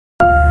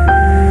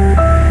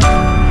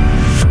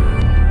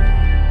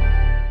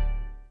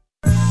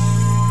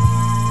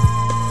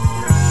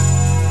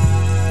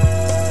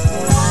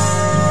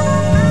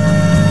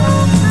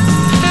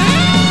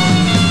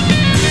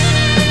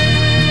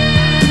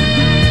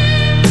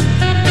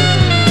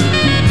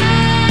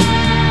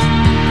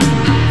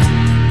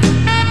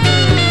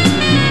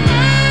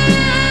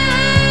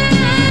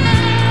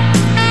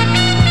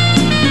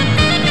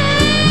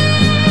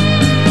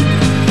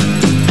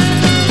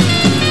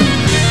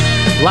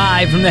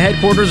Live from the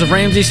headquarters of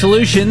Ramsey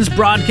Solutions,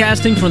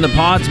 broadcasting from the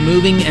Pods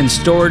Moving and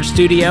Storage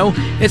Studio,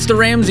 it's The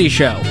Ramsey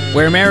Show,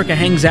 where America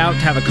hangs out to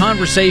have a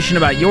conversation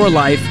about your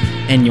life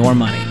and your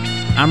money.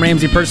 I'm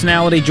Ramsey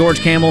personality George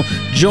Kamel,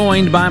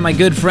 joined by my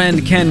good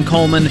friend Ken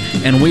Coleman,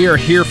 and we are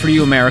here for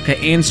you, America,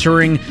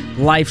 answering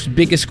life's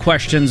biggest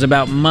questions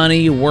about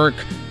money, work,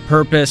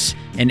 purpose,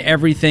 and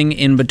everything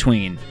in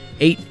between.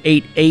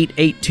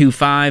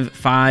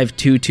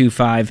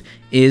 888-825-5225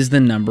 is the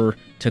number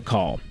to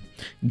call.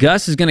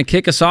 Gus is going to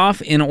kick us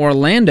off in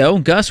Orlando.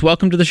 Gus,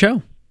 welcome to the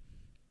show.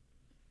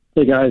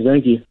 Hey, guys.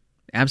 Thank you.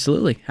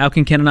 Absolutely. How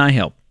can Ken and I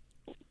help?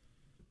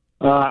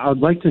 I would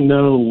like to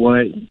know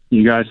what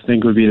you guys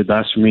think would be the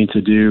best for me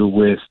to do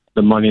with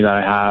the money that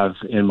I have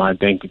in my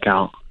bank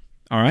account.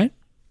 All right.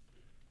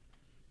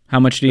 How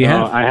much do you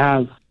have? I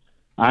have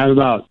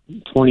about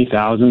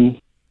 $20,000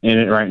 in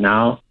it right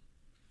now,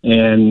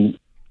 and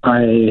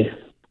I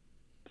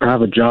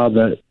have a job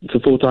it's a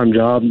full-time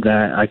job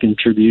that I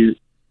contribute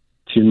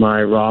to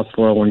my Roth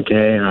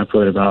 401k, and I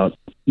put about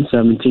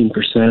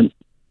 17%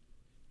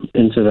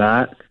 into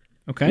that.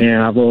 Okay.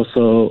 And I've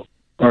also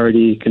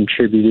already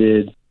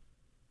contributed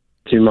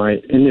to my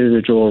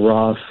individual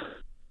Roth,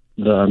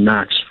 the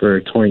max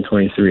for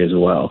 2023 as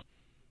well.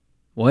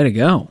 Way to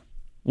go.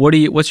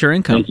 What's your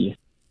income? Thank you.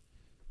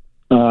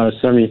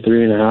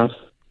 73.5.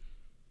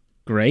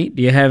 Great.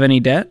 Do you have any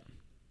debt?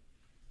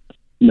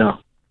 No.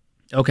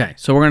 Okay.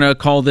 So we're going to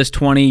call this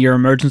 20 your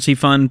emergency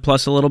fund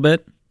plus a little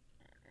bit?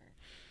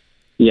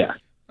 Yeah.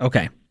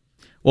 Okay.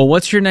 Well,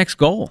 what's your next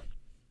goal?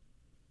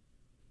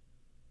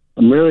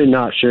 I'm really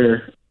not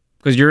sure.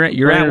 Because you're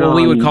at what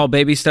we would call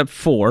baby step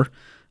 4.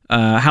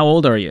 How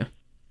old are you?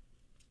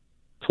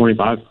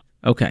 25.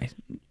 Okay.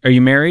 Are you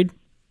married?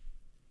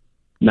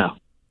 No.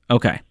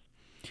 Okay.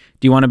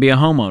 Do you want to be a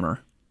homeowner?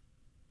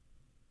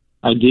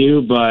 I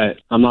do,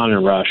 but I'm not in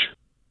a rush.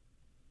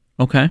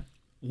 Okay.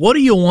 What do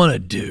you want to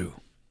do?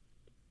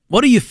 What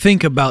do you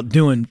think about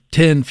doing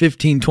 10,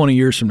 15, 20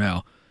 years from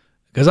now?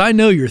 Because I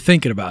know you're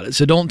thinking about it,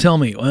 so don't tell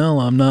me, well,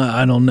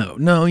 I don't know.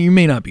 No, you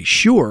may not be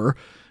sure,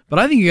 but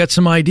I think you got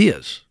some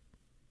ideas.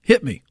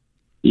 Hit me.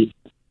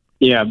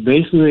 Yeah,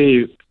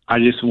 basically, I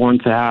just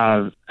want to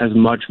have as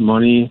much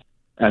money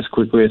as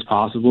quickly as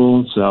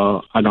possible,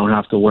 so I don't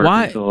have to work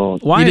until...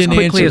 Why as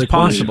quickly as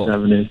possible?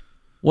 70.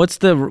 What's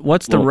the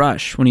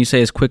rush when you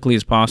say as quickly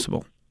as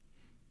possible?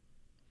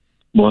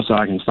 Well, so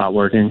I can stop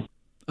working.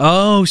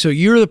 Oh, so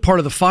you're the part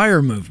of the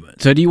FIRE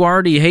movement. So do you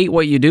already hate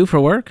what you do for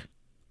work?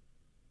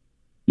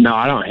 No,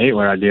 I don't hate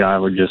what I do. I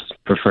would just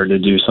prefer to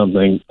do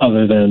something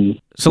other than...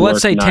 So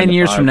let's say 10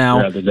 years from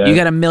now, you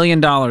got $1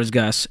 million,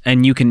 Gus,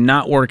 and you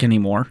cannot work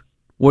anymore.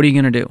 What are you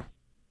going to do?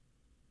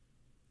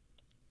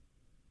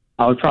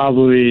 I would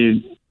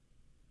probably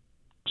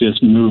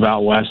just move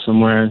out west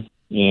somewhere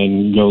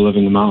and go live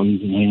in the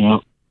mountains and hang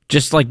out.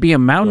 Just like be a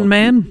mountain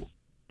man?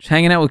 Just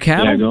hanging out with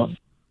cattle? Yeah,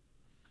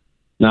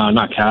 No,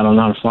 not cattle,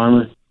 not a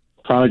farmer.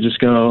 Probably just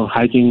go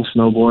hiking,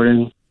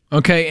 snowboarding.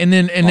 Okay, and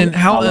then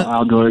how... all the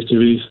outdoor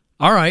activities.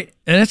 All right,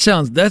 and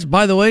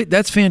by the way,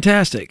 that's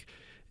fantastic.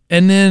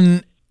 And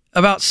then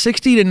about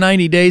 60 to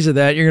 90 days of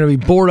that, you're going to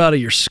be bored out of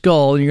your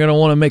skull, and you're going to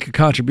want to make a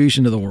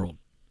contribution to the world.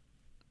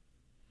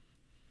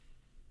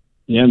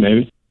 Yeah,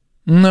 maybe.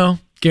 No,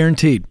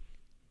 guaranteed.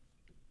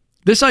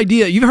 This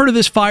idea, you've heard of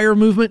this FIRE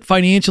movement,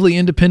 financially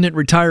independent,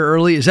 retire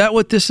early. Is that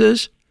what this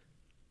is?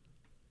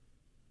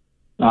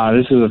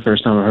 This is the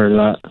first time I've heard of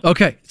that.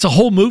 Okay, it's a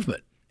whole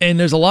movement, and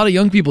there's a lot of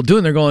young people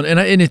doing. They're going,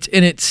 and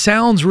it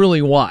sounds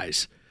really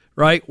wise,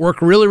 right?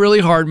 Work really,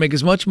 really hard, make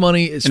as much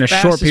money as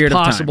fast as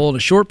possible in a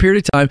short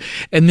period of time,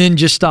 and then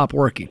just stop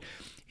working.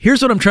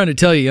 Here's what I'm trying to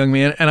tell you, young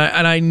man, and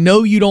I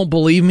know you don't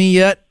believe me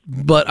yet,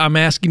 but I'm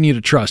asking you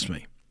to trust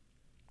me.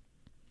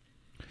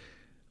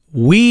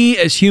 We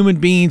as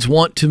human beings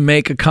want to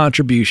make a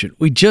contribution.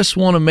 We just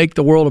want to make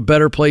the world a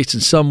better place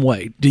in some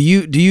way. Do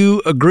you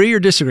agree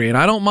or disagree? And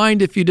I don't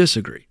mind if you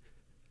disagree.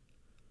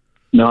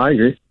 No, I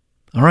agree.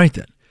 All right,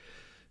 then.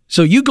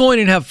 So you go in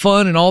and have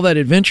fun and all that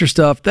adventure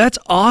stuff, that's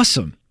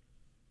awesome.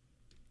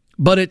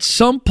 But at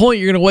some point,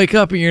 you're going to wake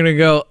up and you're going to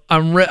go,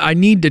 I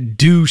need to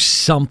do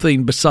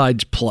something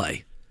besides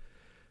play.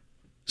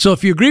 So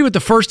if you agree with the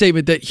first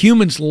statement that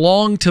humans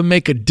long to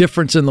make a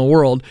difference in the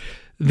world,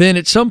 then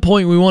at some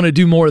point we want to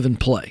do more than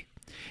play.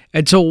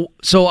 And so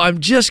I'm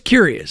just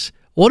curious,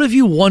 what have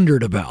you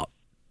wondered about?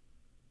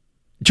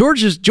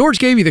 George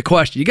gave you the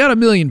question. You got $1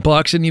 million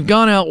and you've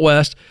gone out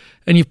west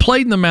and you've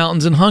played in the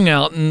mountains and hung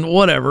out and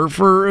whatever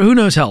for who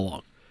knows how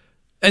long.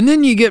 And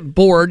then you get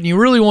bored and you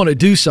really want to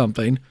do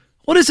something.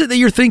 What is it that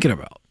you're thinking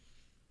about?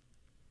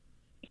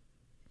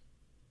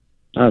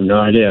 I have no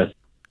idea.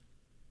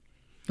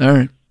 All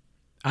right.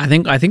 I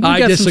think we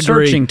got some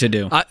searching to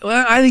do.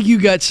 I think you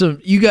got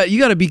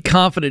to be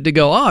confident to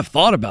go, I've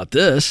thought about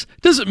this.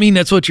 Doesn't mean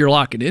that's what you're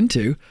locking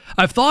into.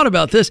 I've thought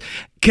about this.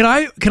 Can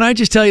I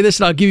just tell you this,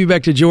 and I'll give you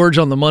back to George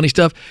on the money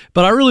stuff,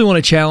 but I really want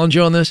to challenge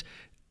you on this.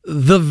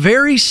 The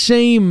very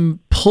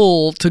same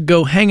pull to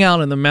go hang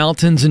out in the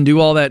mountains and do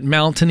all that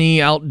mountainy,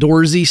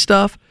 outdoorsy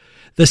stuff,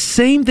 the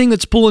same thing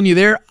that's pulling you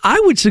there, I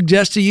would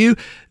suggest to you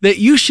that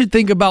you should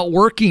think about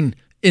working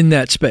in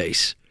that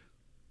space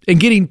and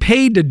getting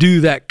paid to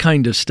do that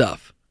kind of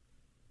stuff.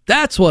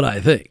 That's what I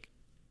think.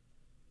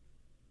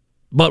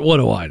 But what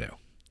do I know?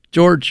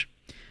 George?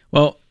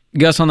 Well,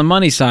 Gus, on the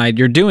money side,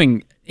 you're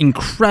doing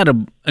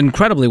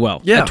incredibly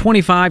well. Yeah. At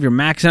 25, you're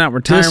maxing out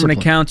retirement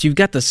accounts. You've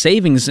got the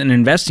savings and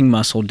investing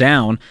muscle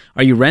down.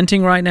 Are you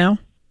renting right now?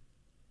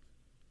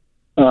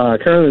 I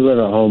currently live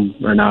at home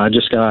right now.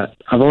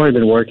 I've only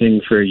been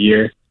working for a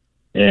year,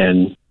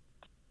 and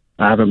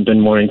I haven't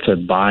been wanting to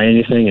buy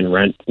anything, and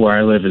rent where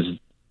I live is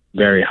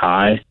very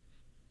high.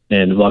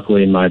 And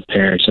luckily, my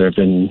parents have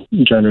been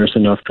generous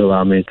enough to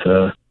allow me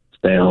to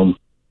stay home.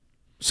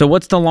 So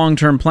what's the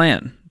long-term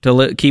plan?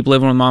 To keep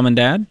living with mom and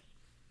dad?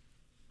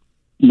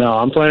 No,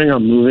 I'm planning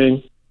on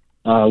moving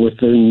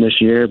within this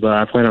year, but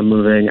I plan on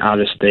moving out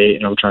of state,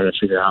 and I'm trying to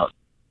figure out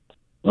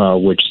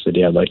which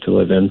city I'd like to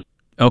live in.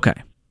 Okay.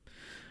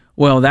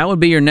 Well, that would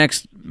be your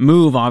next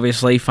move,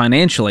 obviously,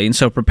 financially, and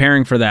so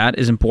preparing for that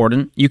is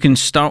important. You can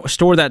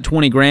store that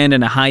 $20,000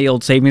 in a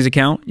high-yield savings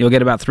account. You'll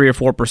get about 3 or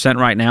 4%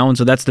 right now, and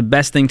so that's the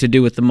best thing to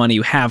do with the money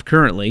you have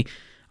currently.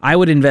 I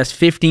would invest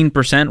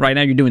 15%. Right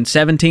now, you're doing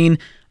 17%.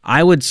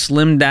 I would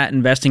slim that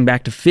investing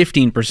back to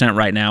 15%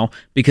 right now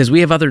because we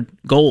have other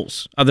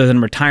goals other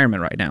than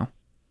retirement right now.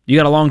 You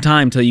got a long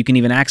time till you can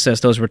even access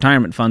those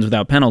retirement funds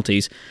without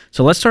penalties.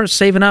 So let's start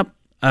saving up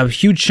a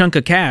huge chunk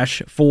of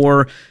cash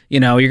for, you're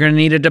going to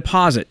need a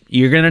deposit.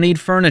 You're going to need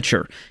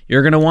furniture.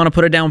 You're going to want to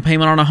put a down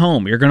payment on a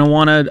home. You're going to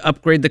want to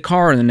upgrade the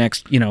car in the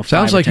next, 5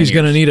 Sounds like he's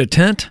going to need a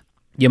tent.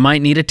 You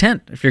might need a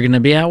tent if you're going to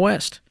be out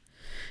west.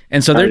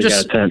 And so they're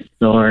just, got a tent.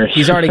 Don't worry.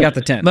 He's already got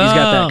the tent. He's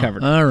got that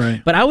covered. All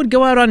right. But I would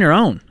go out on your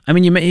own. I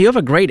mean, you have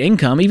a great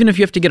income, even if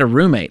you have to get a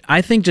roommate.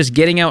 I think just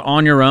getting out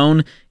on your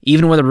own,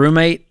 even with a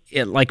roommate,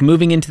 like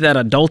moving into that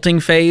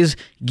adulting phase,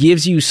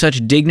 gives you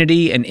such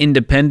dignity and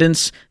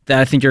independence that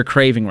I think you're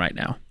craving right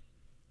now.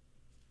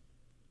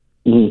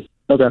 Mm-hmm.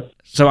 Okay.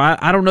 So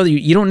I don't know that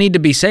you don't need to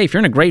be safe. You're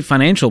in a great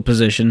financial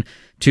position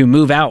to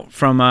move out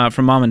from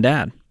mom and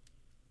dad.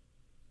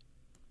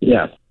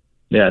 Yeah,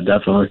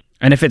 definitely.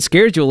 And if it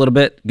scares you a little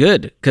bit,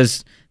 good,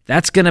 because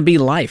that's going to be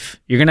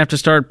life. You're going to have to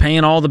start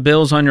paying all the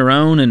bills on your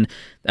own, and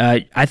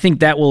I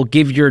think that will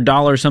give your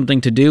dollar something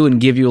to do and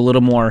give you a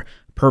little more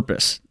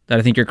purpose that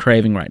I think you're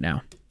craving right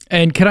now.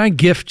 And can I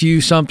gift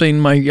you something,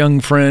 my young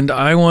friend?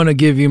 I want to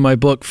give you my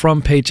book,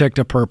 From Paycheck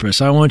to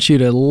Purpose. I want you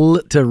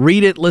to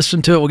read it,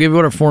 listen to it. We'll give you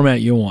whatever format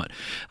you want.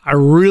 I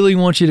really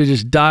want you to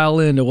just dial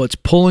into what's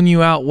pulling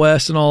you out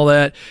west and all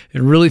that,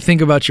 and really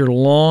think about your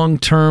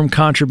long-term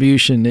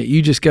contribution, that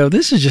you just go,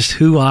 this is just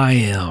who I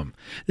am.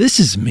 This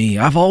is me.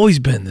 I've always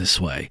been this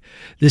way.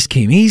 This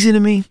came easy to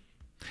me.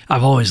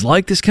 I've always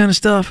liked this kind of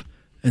stuff.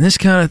 And this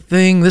kind of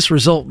thing, this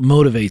result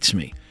motivates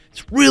me.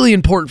 It's really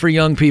important for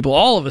young people,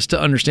 all of us, to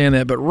understand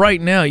that. But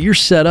right now, you're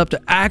set up to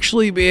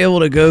actually be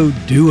able to go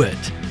do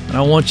it. And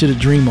I want you to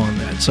dream on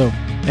that. So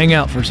hang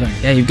out for a second.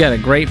 Yeah, you've got a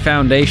great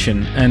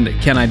foundation. And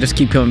Ken, I just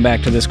keep coming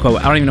back to this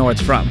quote. I don't even know where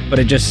it's from, but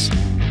it just,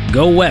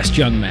 go west,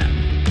 young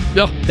man.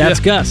 Oh, That's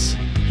Gus.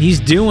 He's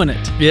doing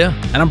it. Yeah.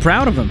 And I'm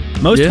proud of him.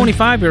 Most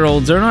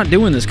 25-year-olds, they're not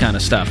doing this kind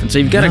of stuff. And so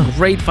you've got a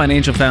great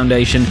financial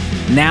foundation.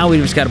 Now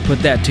we've just got to put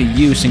that to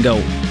use and go,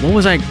 what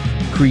was I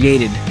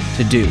created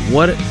to do?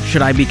 What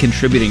should I be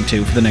contributing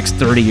to for the next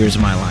 30 years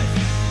of my life?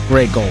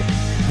 Great goal.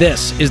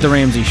 This is The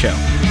Ramsey Show.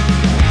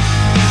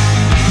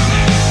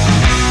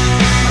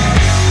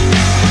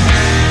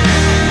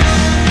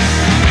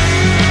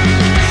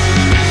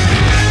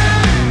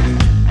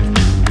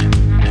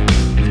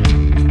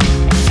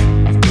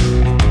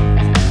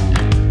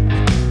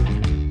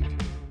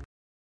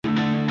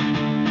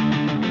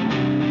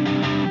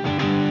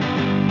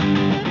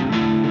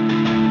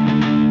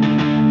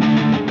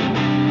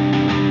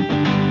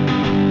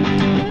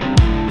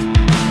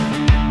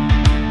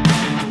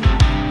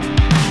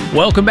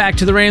 Welcome back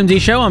to The Ramsey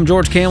Show. I'm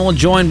George Camel,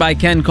 joined by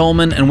Ken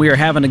Coleman, and we are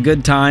having a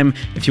good time.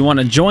 If you want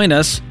to join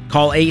us,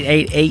 call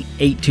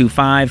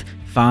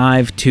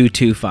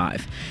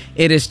 888-825-5225.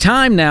 It is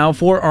time now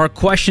for our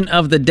question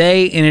of the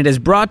day, and it is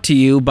brought to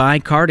you by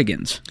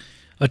Cardigans.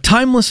 A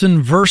timeless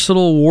and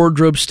versatile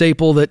wardrobe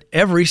staple that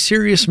every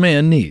serious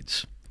man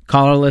needs.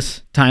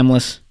 Collarless,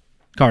 timeless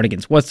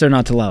cardigans. What's there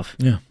not to love?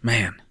 Yeah.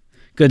 Man.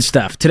 Good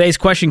stuff. Today's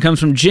question comes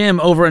from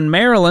Jim over in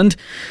Maryland.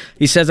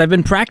 He says, I've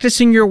been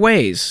practicing your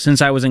ways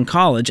since I was in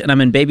college, and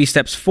I'm in baby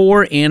steps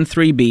 4 and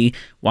 3B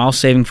while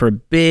saving for a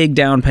big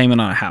down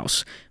payment on a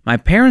house. My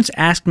parents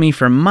asked me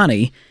for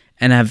money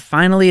and have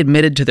finally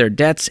admitted to their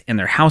debts and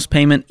their house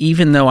payment,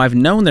 even though I've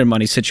known their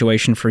money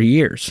situation for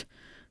years.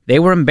 They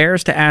were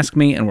embarrassed to ask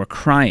me and were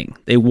crying.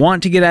 They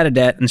want to get out of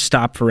debt and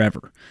stop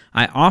forever.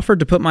 I offered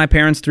to put my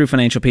parents through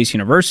Financial Peace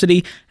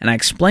University, and I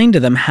explained to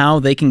them how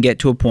they can get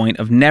to a point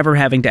of never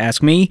having to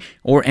ask me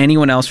or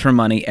anyone else for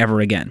money ever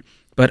again,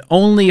 but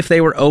only if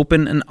they were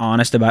open and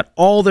honest about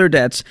all their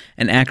debts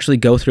and actually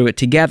go through it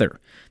together.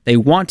 They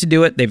want to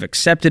do it. They've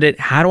accepted it.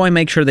 How do I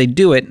make sure they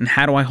do it, and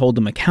how do I hold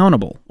them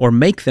accountable or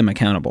make them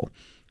accountable?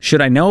 Should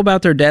I know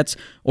about their debts,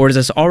 or is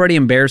this already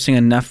embarrassing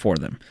enough for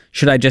them?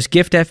 Should I just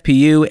gift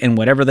FPU and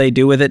whatever they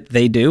do with it,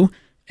 they do?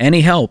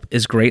 Any help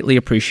is greatly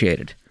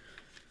appreciated.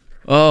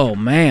 Oh,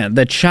 man,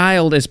 the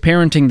child is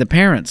parenting the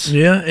parents.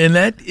 Yeah, and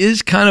that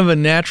is kind of a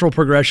natural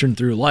progression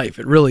through life.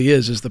 It really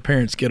is as the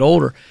parents get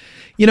older.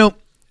 You know,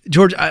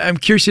 George, I'm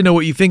curious to know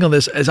what you think on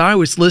this. As I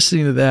was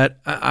listening to that,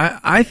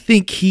 I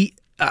think he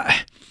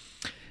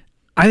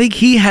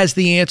has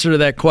the answer to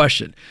that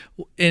question.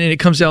 And it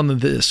comes down to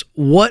this.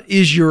 What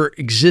is your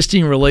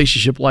existing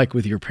relationship like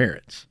with your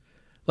parents?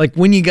 Like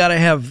when you got to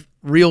have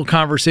real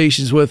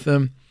conversations with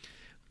them,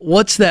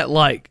 what's that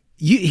like?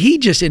 He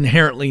just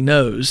inherently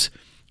knows.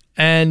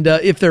 And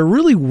if they're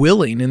really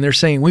willing and they're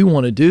saying, we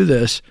want to do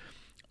this,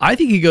 I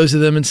think he goes to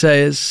them and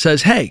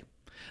says, hey,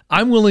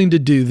 I'm willing to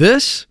do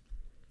this,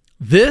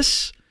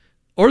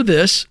 or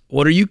this.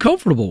 What are you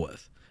comfortable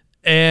with?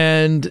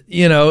 And,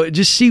 you know,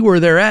 just see where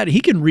they're at. He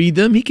can read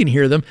them. He can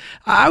hear them.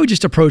 I would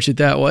just approach it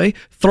that way.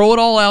 Throw it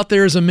all out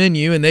there as a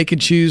menu, and they can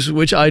choose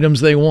which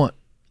items they want.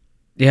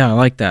 Yeah, I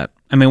like that.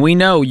 I mean, we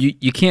know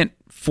you can't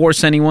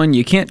force anyone.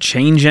 You can't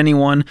change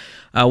anyone.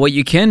 What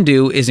you can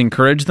do is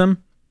encourage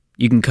them.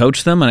 You can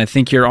coach them, and I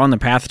think you're on the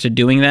path to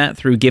doing that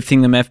through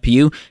gifting them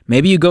FPU.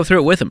 Maybe you go through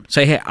it with them.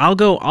 Say, hey, I'll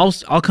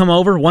come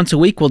over once a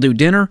week. We'll do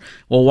dinner.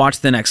 We'll watch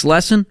the next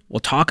lesson.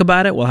 We'll talk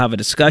about it. We'll have a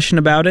discussion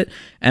about it,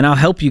 and I'll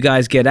help you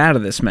guys get out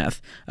of this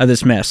mess.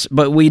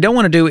 But what we don't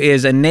want to do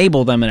is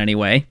enable them in any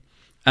way.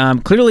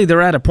 Clearly,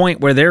 they're at a point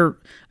where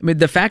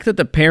the fact that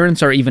the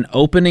parents are even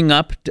opening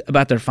up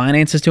about their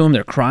finances to them,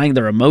 they're crying,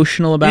 they're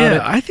emotional about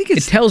it. I think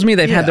it tells me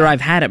they've had their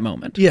I've had it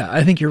moment. Yeah,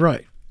 I think you're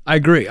right. I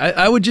agree.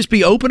 I would just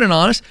be open and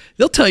honest.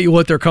 They'll tell you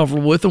what they're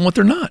comfortable with and what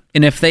they're not.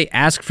 And if they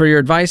ask for your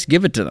advice,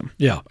 give it to them.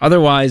 Yeah.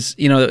 Otherwise,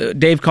 you know,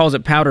 Dave calls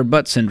it powder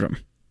butt syndrome.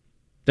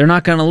 They're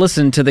not going to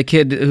listen to the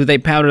kid who they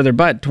powdered their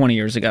butt 20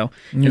 years ago.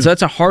 Yeah. And so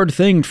that's a hard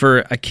thing for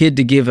a kid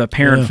to give a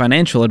parent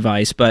financial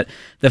advice. But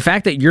the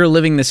fact that you're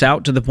living this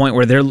out to the point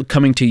where they're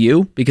coming to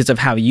you because of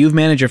how you've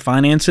managed your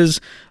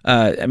finances,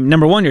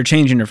 number one, you're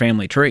changing your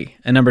family tree.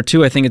 And number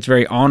two, I think it's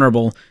very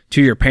honorable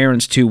to your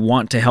parents to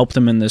want to help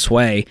them in this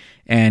way.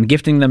 And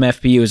gifting them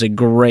FPU is a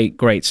great,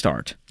 great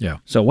start. Yeah.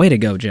 So way to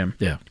go, Jim.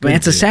 Yeah. Man,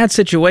 it's a sad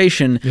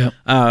situation.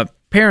 Yeah.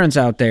 Parents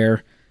out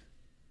there,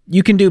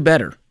 you can do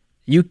better.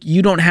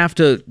 You don't have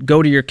to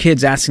go to your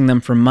kids asking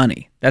them for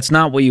money. That's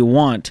not what you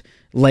want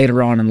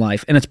later on in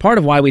life. And it's part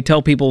of why we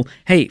tell people,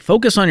 hey,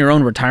 focus on your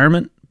own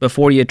retirement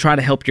before you try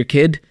to help your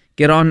kid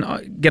get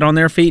on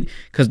their feet,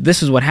 because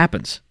this is what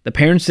happens. The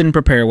parents didn't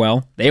prepare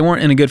well. They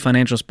weren't in a good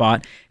financial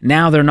spot.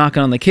 Now they're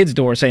knocking on the kid's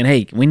door saying,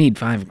 hey, we need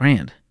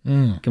 $5,000.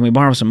 Can we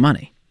borrow some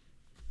money?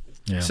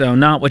 Yeah. So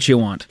not what you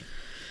want.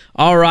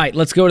 All right,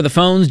 let's go to the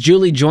phones.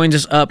 Julie joins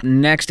us up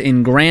next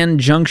in Grand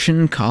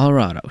Junction,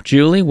 Colorado.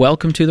 Julie,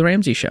 welcome to The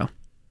Ramsey Show.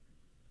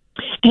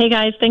 Hey,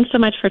 guys. Thanks so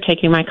much for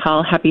taking my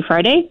call. Happy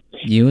Friday.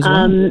 You as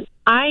well.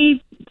 I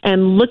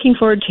am looking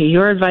forward to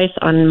your advice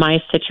on my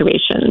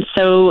situation.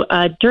 So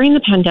during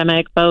the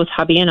pandemic, both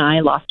hubby and I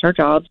lost our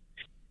jobs.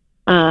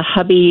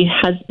 Hubby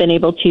has been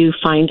able to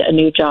find a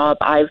new job.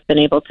 I've been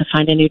able to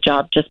find a new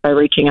job just by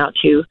reaching out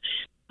to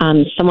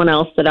someone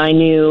else that I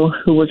knew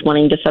who was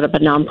wanting to set up a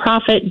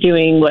nonprofit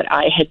doing what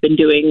I had been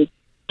doing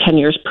 10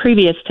 years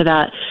previous to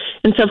that.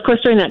 And so, of course,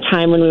 during that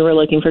time when we were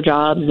looking for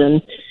jobs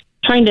and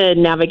trying to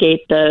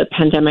navigate the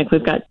pandemic,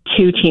 we've got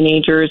 2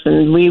 teenagers,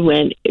 and we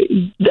went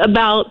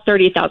about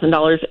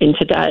 $30,000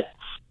 into debt.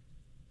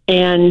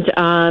 And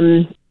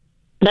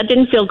that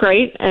didn't feel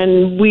great.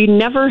 And we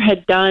never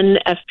had done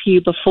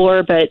FPU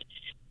before, but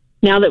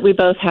now that we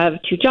both have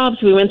 2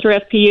 jobs, we went through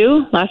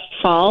FPU last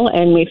fall,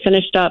 and we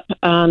finished up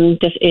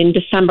in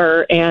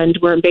December, and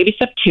we're in baby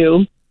step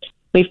 2.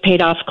 We've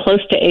paid off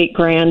close to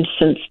 $8,000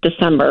 since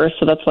December,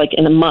 so that's like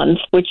in a month,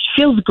 which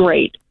feels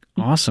great.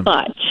 Awesome.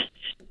 But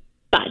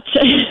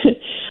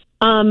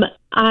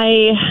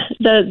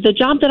the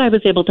job that I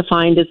was able to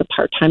find is a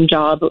part-time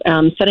job,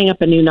 setting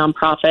up a new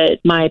nonprofit.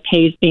 My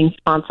pay is being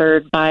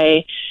sponsored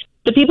by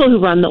the people who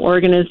run the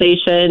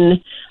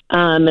organization,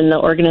 and the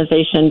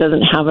organization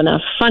doesn't have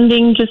enough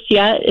funding just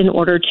yet in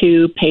order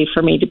to pay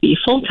for me to be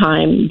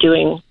full-time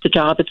doing the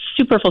job. It's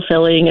super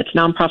fulfilling. It's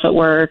nonprofit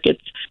work.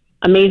 It's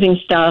amazing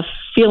stuff,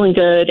 feeling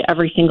good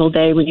every single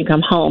day when you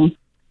come home.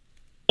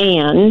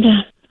 And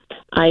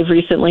I've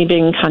recently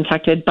been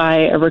contacted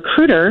by a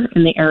recruiter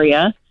in the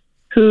area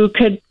who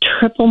could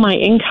triple my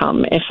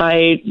income if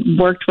I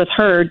worked with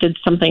her, did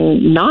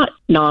something not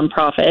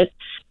nonprofit,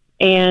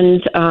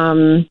 and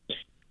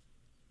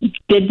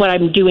did what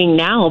I'm doing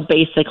now,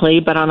 basically,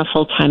 but on a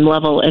full-time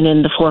level and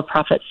in the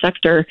for-profit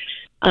sector.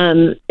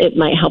 It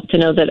might help to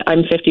know that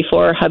I'm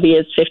 54, hubby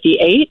is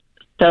 58,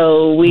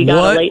 so we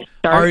got a late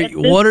start.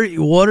 What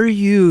are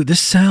you?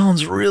 This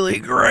sounds really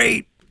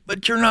great,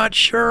 but you're not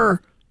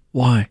sure.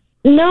 Why?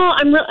 No,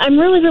 I'm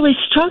really, really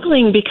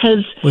struggling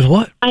because with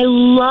what? I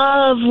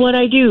love what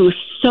I do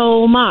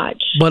so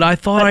much. But I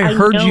thought I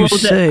heard you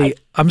say,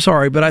 I'm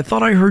sorry, but I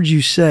thought I heard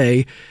you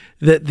say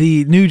that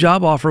the new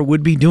job offer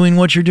would be doing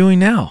what you're doing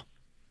now.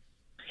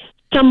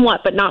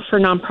 Somewhat, but not for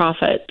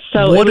nonprofit.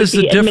 So what it is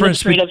would the be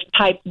difference? administrative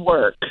type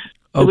work. It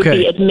Okay. would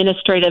be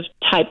administrative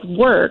type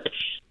work,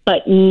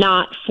 but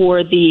not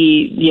for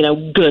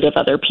the good of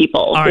other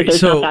people. All right, There's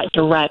so not that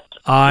direct.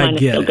 I line of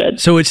get feel it. good.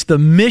 So it's the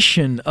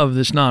mission of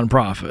this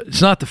nonprofit.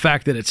 It's not the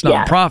fact that it's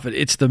Yes. nonprofit.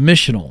 It's the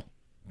missional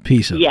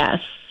piece of it. Yes.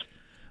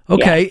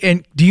 Okay,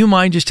 and do you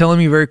mind just telling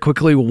me very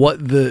quickly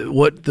what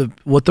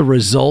the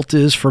result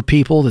is for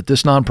people that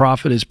this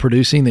nonprofit is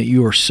producing that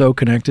you are so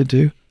connected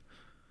to?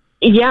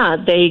 Yeah,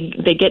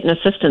 they get an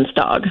assistance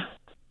dog.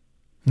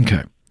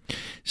 Okay.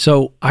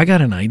 So I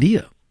got an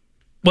idea.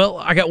 Well,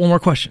 I got one more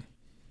question.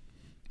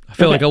 I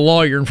feel like a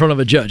lawyer in front of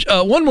a judge.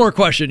 One more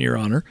question, Your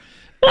Honor.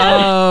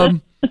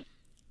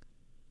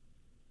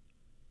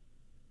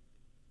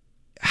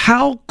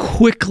 How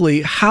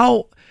quickly,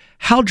 how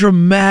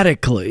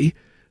dramatically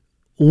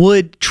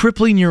would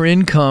tripling your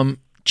income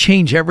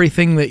change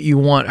everything that you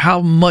want?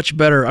 How much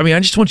better? I mean, I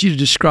just want you to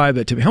describe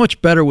it to me. How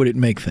much better would it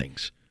make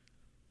things?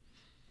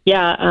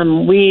 Yeah,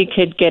 we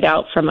could get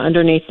out from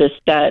underneath this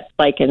debt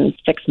like in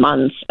 6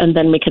 months, and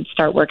then we could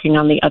start working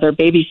on the other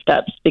baby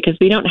steps because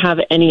we don't have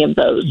any of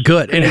those.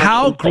 Good. And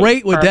how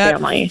great would that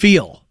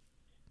feel?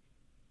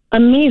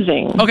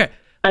 Amazing. Okay.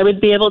 I would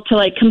be able to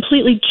like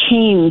completely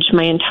change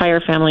my entire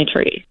family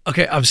tree.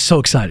 Okay, I'm so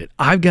excited.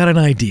 I've got an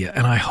idea,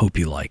 and I hope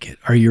you like it.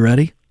 Are you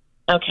ready?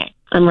 Okay,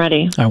 I'm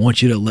ready. I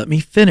want you to let me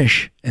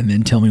finish and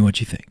then tell me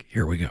what you think.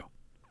 Here we go.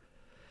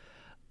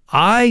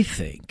 I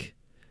think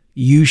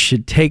you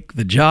should take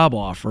the job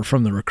offer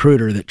from the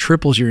recruiter that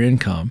triples your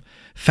income,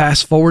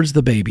 fast forwards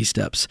the baby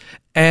steps,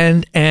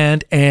 and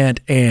one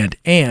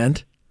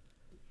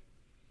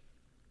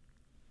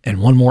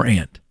more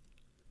and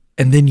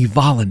then you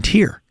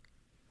volunteer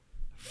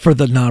for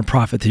the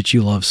nonprofit that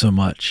you love so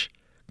much,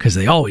 because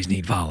they always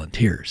need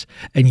volunteers,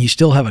 and you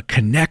still have a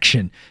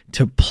connection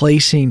to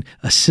placing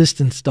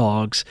assistance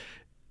dogs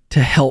to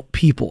help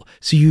people.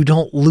 So you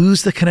don't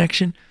lose the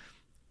connection,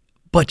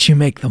 but you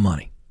make the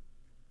money.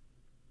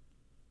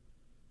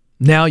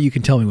 Now you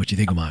can tell me what you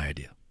think of my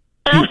idea.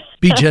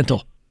 Be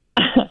gentle.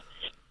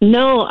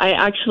 No, I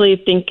actually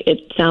think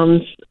it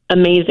sounds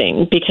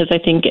amazing because I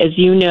think, as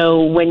you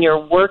know, when you're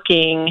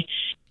working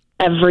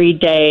every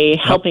day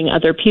helping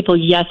other people,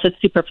 yes, it's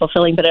super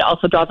fulfilling, but it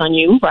also draws on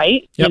you,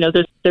 right? Yep.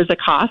 There's a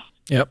cost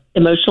Yep.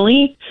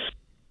 emotionally.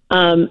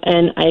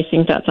 And I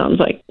think that sounds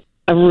like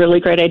a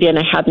really great idea, and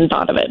I hadn't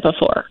thought of it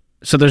before.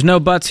 So there's no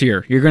buts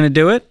here. You're going to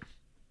do it?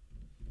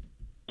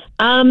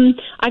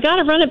 I got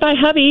to run it by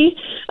hubby.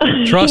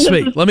 Trust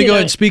me. Let me go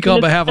ahead and speak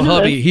on behalf of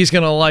hubby. He's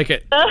going to like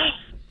it.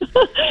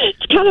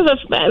 It's kind of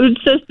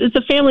it's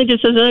a family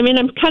decision. I mean,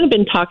 I've kind of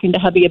been talking to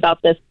hubby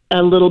about this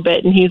a little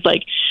bit, and he's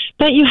like,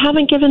 "But you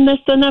haven't given this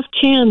enough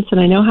chance, and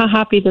I know how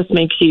happy this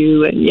makes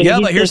you." And yeah,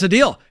 but here's the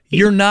deal: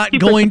 you're not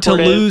going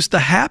supportive. to lose the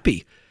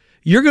happy.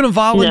 You're going to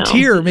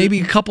volunteer maybe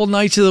a couple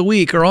nights of the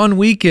week or on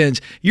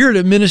weekends. You're an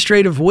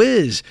administrative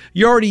whiz.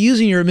 You're already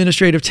using your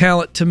administrative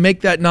talent to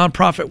make that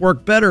nonprofit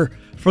work better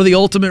for the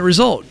ultimate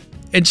result.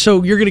 And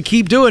so you're going to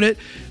keep doing it,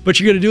 but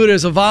you're going to do it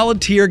as a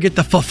volunteer, get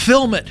the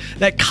fulfillment,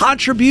 that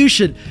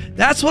contribution.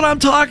 That's what I'm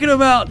talking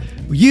about.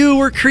 You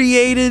were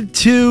created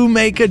to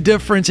make a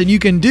difference, and you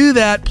can do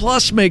that,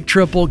 plus make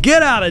triple,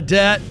 get out of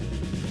debt,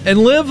 and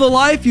live the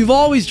life you've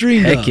always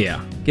dreamed of. Heck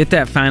yeah. Get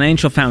that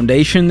financial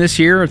foundation this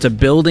year. It's a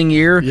building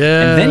year. And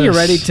then you're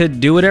ready to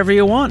do whatever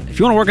you want. If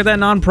you want to work at that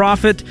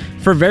nonprofit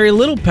for very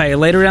little pay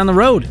later down the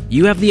road,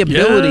 you have the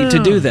ability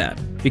to do that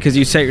because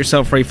you set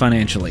yourself free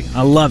financially.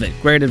 I love it.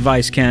 Great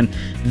advice, Ken.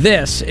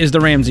 This is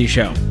The Ramsey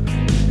Show.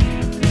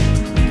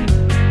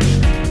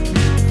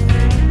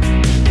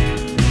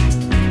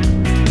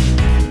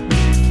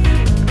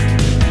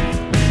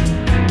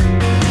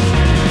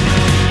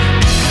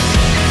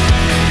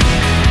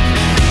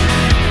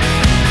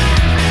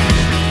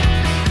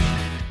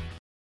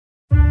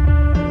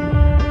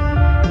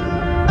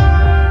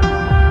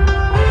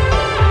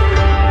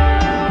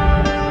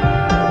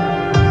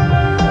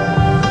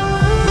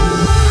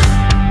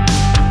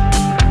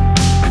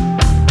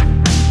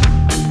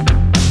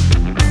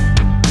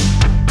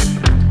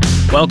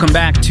 Welcome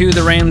back to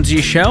The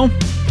Ramsey Show.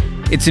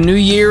 It's a new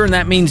year, and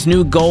that means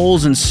new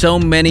goals, and so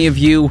many of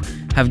you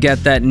have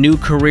got that new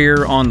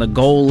career on the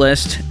goal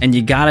list, and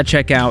you got to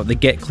check out the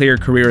Get Clear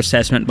Career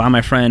Assessment by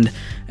my friend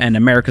and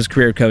America's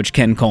Career Coach,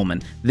 Ken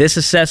Coleman. This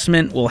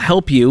assessment will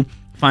help you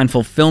find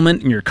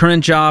fulfillment in your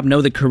current job,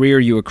 know the career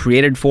you were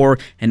created for,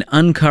 and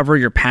uncover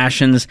your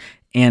passions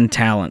and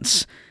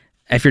talents.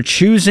 If you're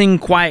choosing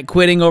quiet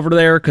quitting over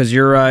there because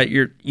you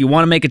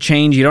want to make a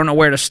change, you don't know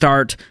where to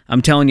start,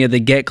 I'm telling you,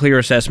 the Get Clear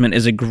Assessment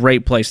is a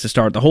great place to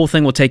start. The whole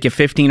thing will take you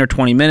 15 or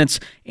 20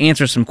 minutes,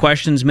 answer some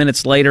questions.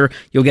 Minutes later,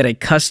 you'll get a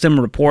custom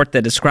report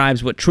that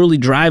describes what truly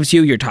drives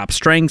you, your top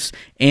strengths,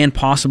 and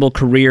possible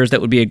careers that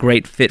would be a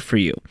great fit for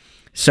you.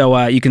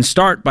 So you can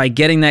start by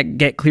getting that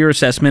Get Clear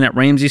Assessment at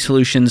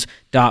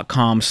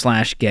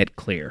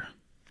RamseySolutions.com/getclear.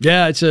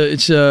 Yeah,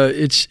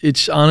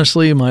 it's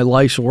honestly my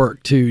life's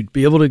work to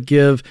be able to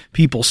give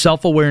people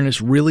self-awareness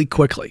really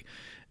quickly.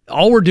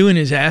 All we're doing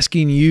is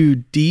asking you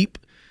deep,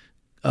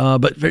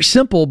 but very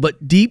simple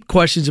but deep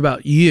questions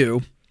about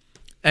you.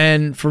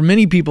 And for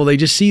many people, they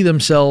just see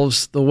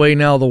themselves the way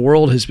now the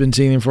world has been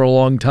seeing them for a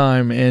long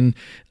time. And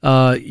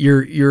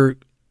your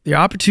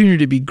opportunity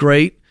to be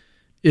great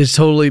is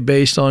totally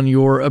based on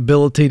your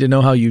ability to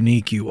know how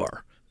unique you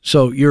are.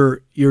 So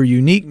your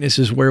uniqueness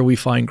is where we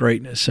find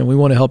greatness, and we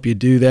want to help you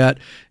do that.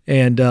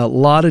 And a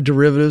lot of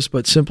derivatives,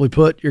 but simply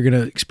put, you're going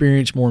to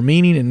experience more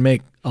meaning and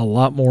make a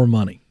lot more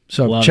money.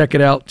 So check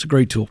it out. It's a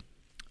great tool.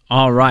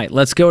 All right,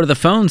 let's go to the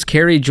phones.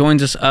 Carrie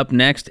joins us up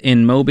next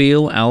in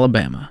Mobile,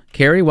 Alabama.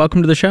 Carrie,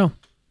 welcome to the show.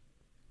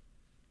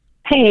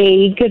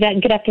 Hey, good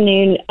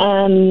afternoon.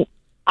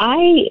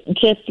 I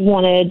just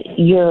wanted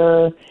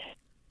your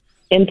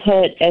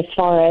input as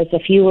far as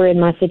if you were in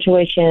my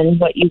situation,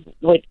 what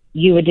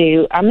you would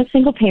do. I'm a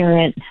single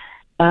parent.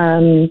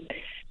 I'm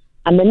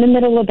in the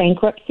middle of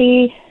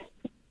bankruptcy,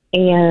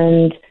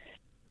 and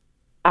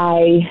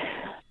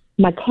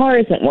my car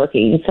isn't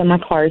working, so my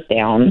car's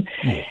down.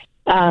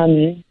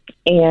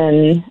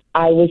 And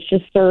I was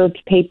just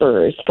served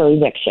papers for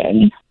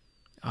eviction.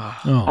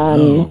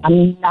 No.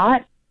 I'm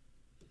not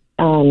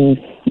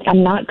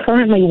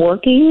currently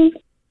working.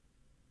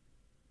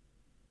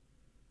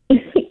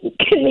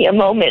 Give me a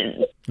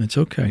moment. It's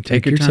okay.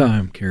 Take your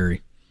time,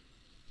 Carrie.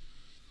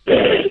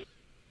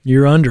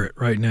 You're under it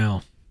right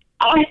now.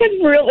 I have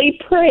really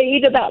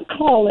prayed about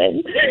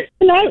calling,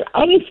 and I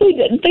honestly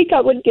didn't think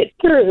I would get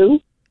through.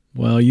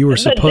 Well, you were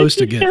supposed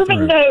to get through.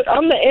 Serve a note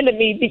on the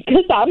enemy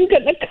because I'm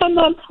going to come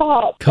on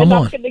top. I'm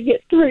going to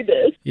get through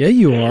this. Yeah,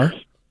 you are.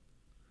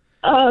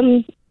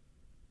 I'm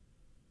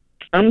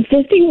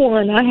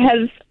 51. I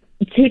have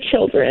 2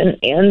 children,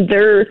 and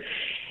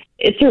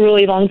it's a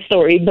really long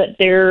story, but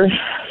their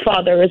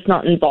father is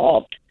not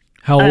involved.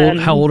 How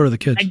old are the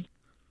kids?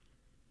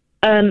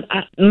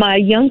 My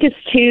youngest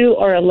 2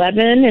 are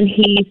 11, and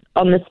he's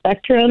on the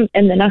spectrum,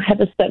 and then I have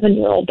a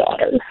 7-year-old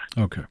daughter.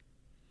 Okay.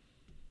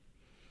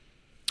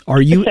 Are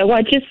you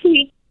able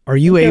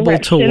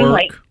to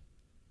work?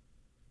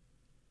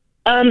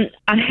 I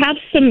have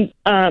some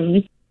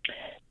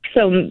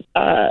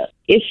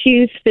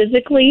issues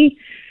physically,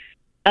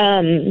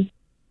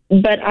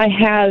 but I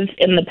have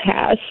in the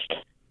past.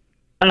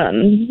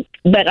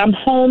 But I'm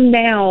home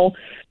now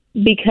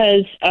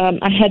because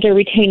I had to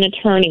retain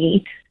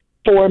attorney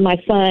for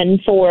my son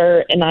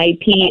for an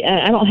IEP,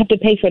 and I don't have to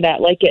pay for that.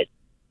 Like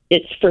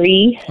it's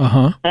free.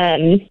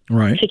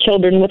 Right. To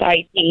children with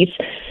IEPs.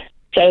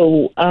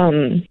 So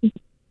I'm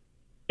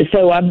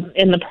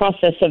in the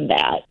process of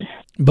that.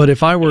 But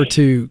if I were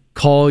to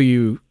call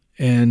you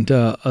and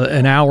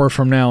an hour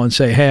from now and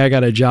say, "Hey, I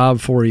got a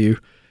job for you,"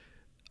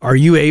 are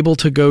you able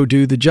to go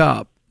do the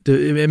job?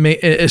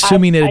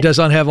 Assuming that it does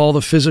not have all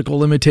the physical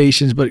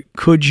limitations, but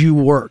could you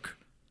work?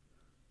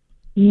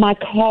 My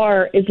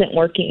car isn't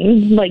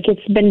working. Like,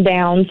 it's been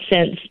down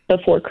since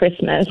before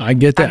Christmas. I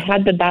get that. I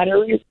had the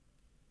battery.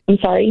 I'm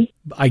sorry?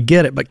 I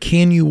get it, but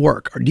can you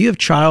work? Or do you have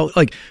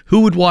who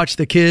would watch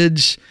the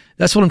kids?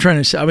 That's what I'm trying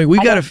to say. I mean,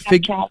 we've got to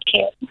figure.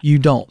 You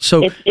don't.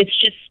 So it's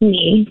just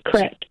me,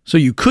 correct. So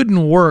you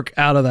couldn't work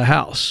out of the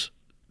house,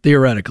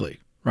 theoretically,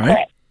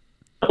 right?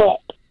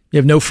 Correct. You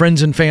have no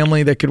friends and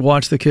family that could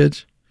watch the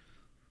kids?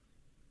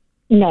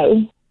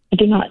 No, I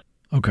do not.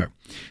 Okay.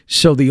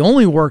 So the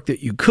only work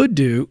that you could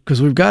do,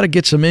 because we've got to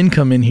get some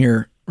income in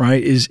here,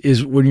 right,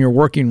 is when you're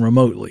working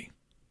remotely,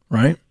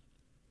 right?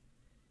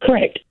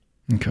 Correct.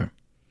 Okay.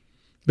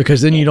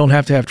 Because then you don't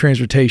have to have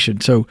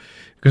transportation. So,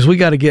 because we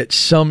got to get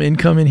some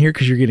income in here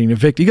because you're getting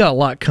evicted. You got a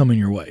lot coming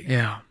your way.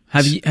 Yeah.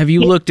 Have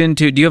you looked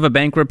into, do you have a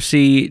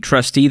bankruptcy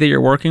trustee that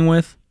you're working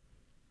with?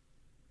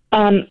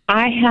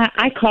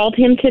 I called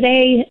him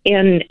today,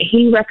 and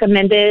he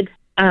recommended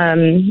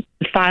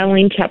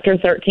filing Chapter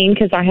 13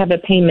 because I have a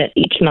payment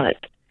each month.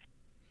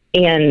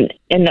 And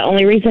the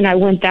only reason I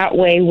went that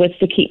way was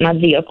to keep my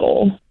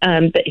vehicle.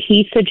 But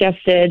he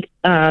suggested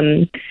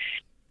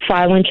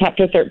filing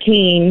Chapter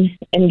 13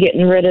 and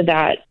getting rid of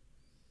that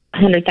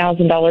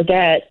 $100,000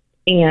 debt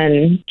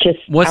and just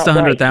what's the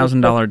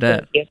 $100,000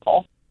 debt?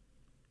 Vehicle.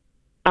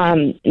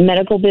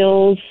 Medical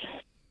bills.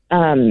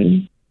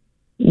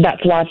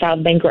 That's why I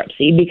filed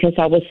bankruptcy, because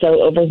I was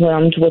so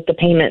overwhelmed with the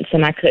payments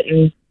and I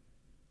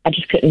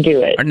just couldn't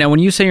do it. Now, when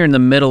you say you're in the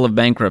middle of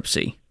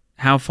bankruptcy,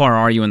 how far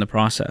are you in the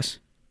process?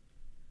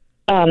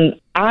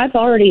 I've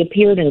already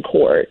appeared in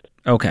court.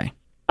 Okay.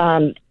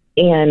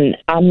 And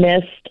I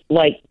missed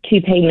like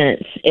 2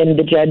 payments, and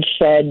the judge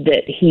said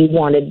that he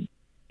wanted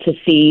to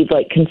see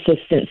like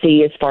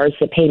consistency as far as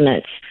the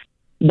payments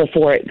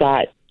before it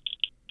got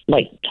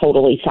like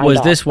totally signed off.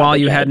 Was this while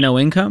you had no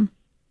income?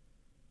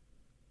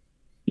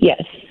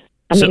 Yes.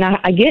 I mean,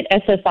 I get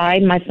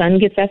SSI. My son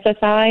gets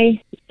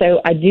SSI,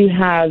 so I do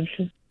have.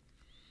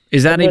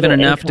 Is that even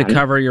enough income to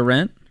cover your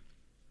rent?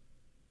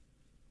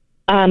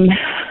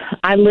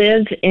 I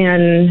live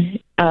in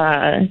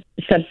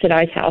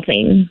subsidized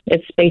housing.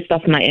 It's based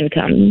off my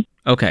income.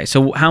 Okay,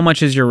 so how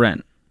much is your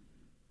rent?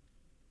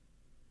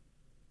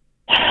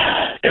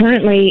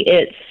 Currently,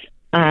 it's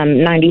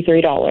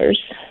 $93.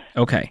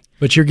 Okay.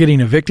 But you're getting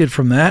evicted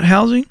from that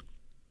housing?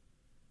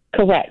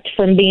 Correct.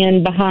 From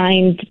being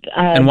behind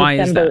and why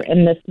December is that?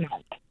 and this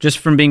month. Just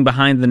from being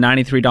behind the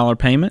 $93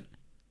 payment?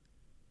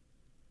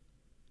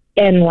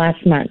 And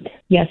last month,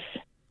 yes.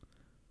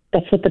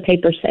 That's what the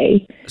papers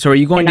say. So are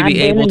you going to And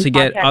be I've been able in to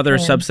get contact other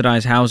with-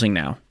 subsidized housing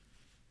now?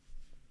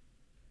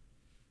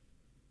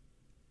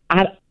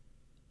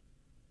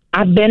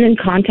 I've been in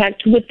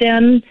contact with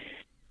them,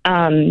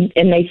 and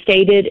they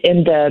stated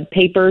in the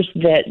papers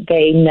that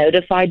they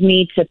notified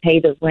me to pay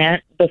the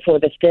rent before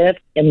the 5th,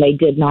 and they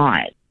did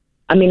not.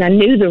 I mean, I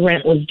knew the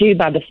rent was due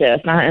by the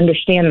 5th, and I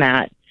understand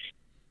that.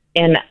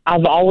 And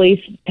I've always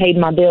paid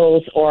my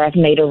bills or I've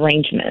made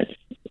arrangements.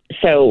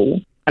 So,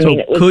 I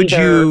mean, it was could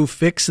either, you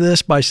fix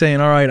this by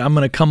saying, all right, I'm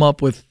going to come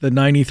up with the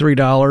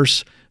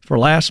 $93 for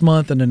last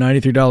month and the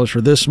 $93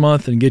 for this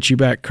month and get you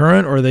back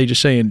current? Or are they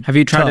just saying, Have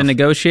you tried to tough?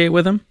 negotiate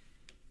with them?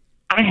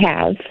 I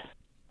have.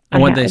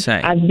 And what'd I they have.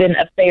 say? I've been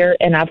up there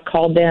and I've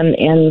called them,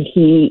 and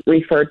he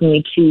referred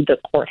me to the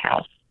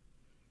courthouse.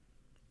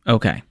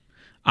 Okay.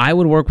 I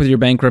would work with your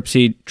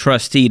bankruptcy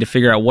trustee to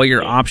figure out what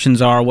your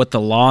options are, what the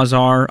laws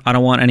are. I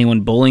don't want anyone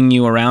bullying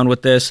you around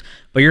with this.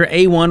 But your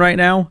A1 right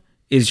now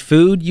is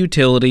food,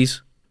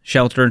 utilities,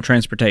 shelter, and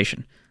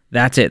transportation.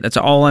 That's it. That's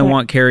all I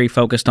want Carrie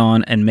focused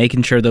on, and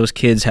making sure those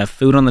kids have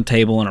food on the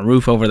table and a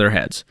roof over their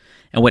heads.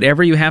 And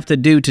whatever you have to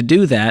do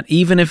that,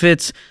 even if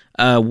it's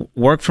a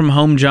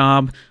work-from-home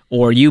job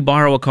or you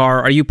borrow a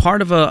car, are you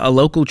part of a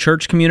local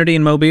church community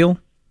in Mobile?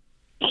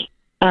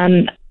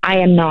 I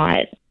am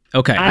not.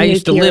 Okay, I I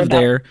used to moved here live about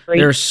there. 3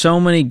 There are so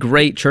many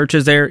great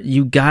churches there.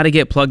 You got to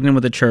get plugged in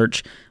with the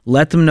church.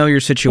 Let them know your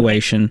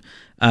situation.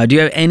 Do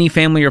you have any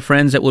family or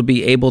friends that would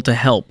be able to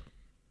help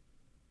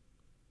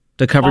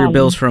to cover your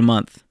bills for a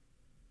month?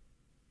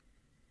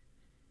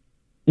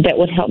 That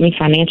would help me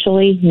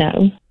financially?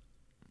 No.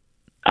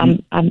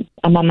 I'm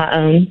on my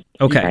own.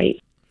 Okay. Right.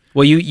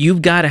 Well,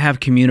 you've got to have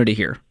community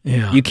here.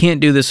 Yeah. You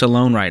can't do this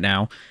alone right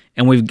now.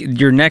 And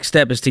your next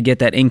step is to get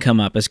that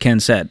income up, as Ken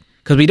said,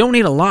 because we don't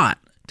need a lot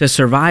to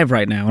survive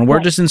right now, and we're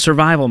just in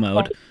survival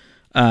mode.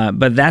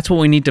 But that's what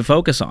we need to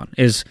focus on,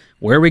 is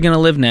where are we going to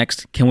live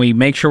next? Can we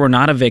make sure we're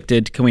not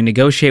evicted? Can we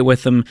negotiate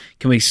with them?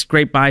 Can we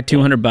scrape by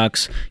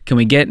 $200? Can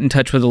we get in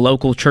touch with a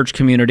local church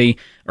community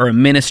or a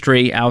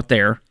ministry out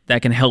there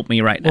that can help me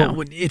right now?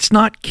 Well, it's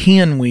not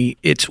can we,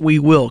 it's we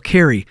will.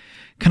 Carrie,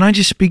 can I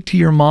just speak to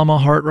your mama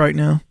heart right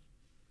now?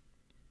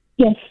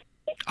 Yes.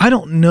 I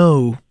don't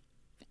know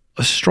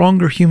a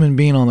stronger human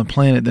being on the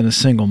planet than a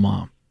single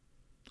mom.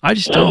 I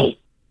just don't.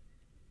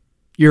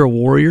 You're a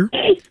warrior.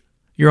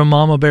 You're a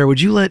mama bear.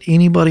 Would you let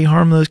anybody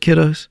harm those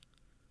kiddos?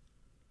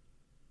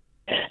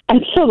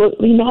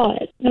 Absolutely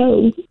not.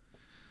 No.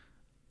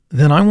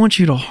 Then I want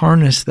you to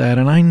harness that,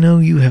 and I know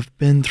you have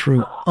been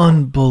through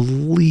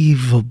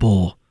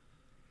unbelievable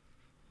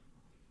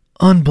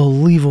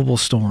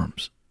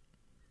storms.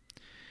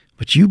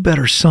 But you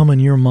better summon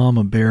your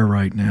mama bear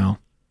right now.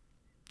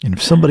 And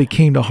if somebody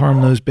came to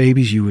harm those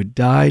babies, you would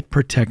die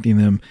protecting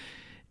them.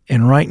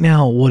 And right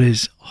now, what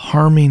is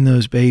harming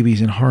those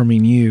babies and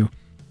harming you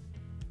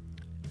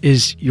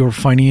is your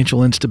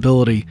financial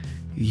instability.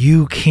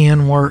 You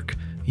can work.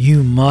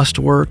 You must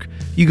work.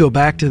 You go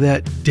back to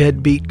that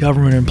deadbeat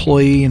government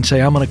employee and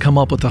say, I'm going to come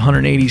up with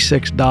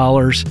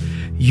 $186.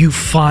 You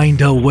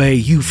find a way.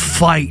 You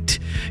fight.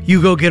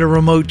 You go get a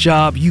remote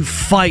job. You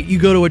fight. You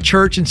go to a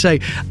church and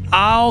say,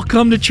 I'll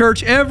come to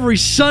church every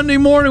Sunday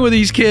morning with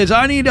these kids.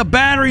 I need a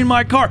battery in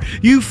my car.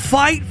 You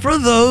fight for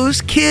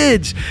those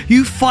kids.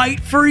 You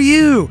fight for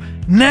you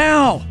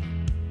now.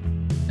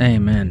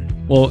 Amen.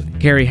 Well,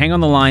 Carrie, hang on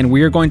the line.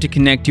 We are going to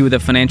connect you with a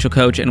financial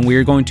coach, and we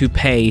are going to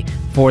pay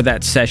for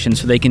that session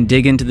so they can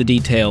dig into the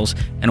details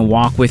and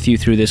walk with you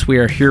through this. We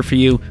are here for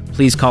you.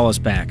 Please call us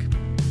back.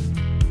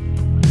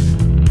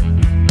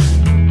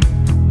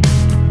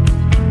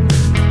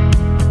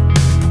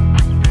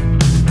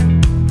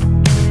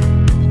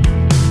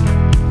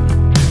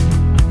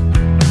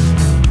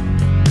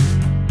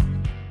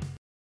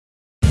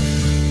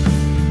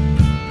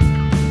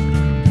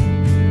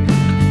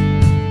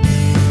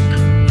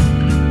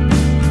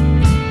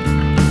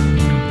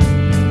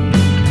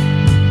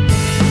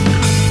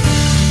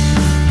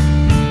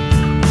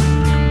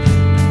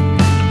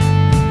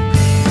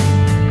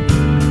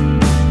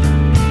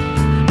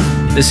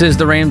 This is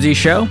The Ramsey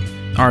Show.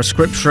 Our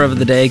scripture of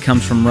the day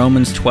comes from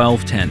Romans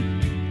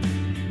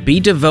 12:10. Be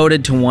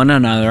devoted to one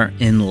another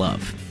in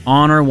love.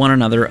 Honor one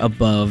another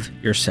above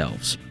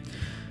yourselves.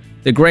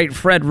 The great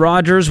Fred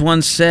Rogers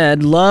once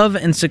said, love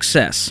and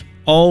success,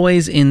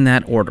 always in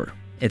that order.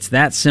 It's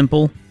that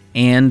simple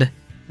and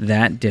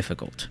that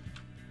difficult.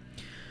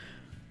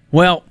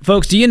 Well,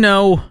 folks, do you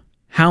know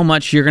how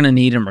much you're going to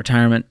need in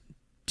retirement?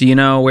 Do you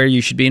know where you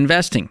should be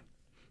investing?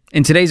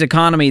 In today's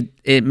economy,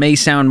 it may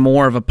sound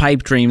more of a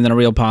pipe dream than a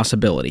real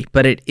possibility,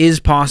 but it is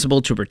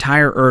possible to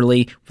retire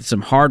early with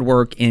some hard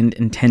work and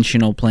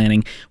intentional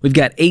planning. We've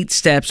got 8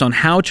 steps on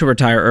how to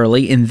retire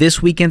early in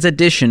this weekend's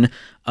edition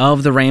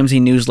of the Ramsey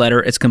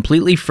newsletter. It's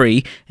completely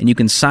free, and you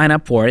can sign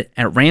up for it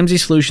at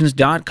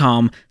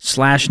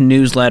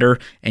RamseySolutions.com/newsletter,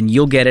 and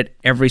you'll get it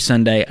every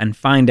Sunday and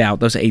find out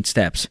those 8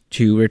 steps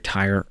to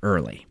retire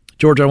early.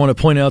 George, I want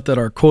to point out that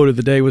our quote of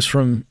the day was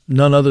from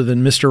none other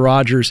than Mr.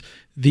 Rogers,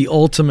 the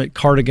ultimate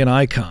cardigan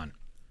icon.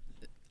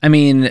 I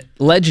mean,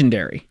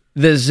 legendary.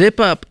 The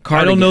zip-up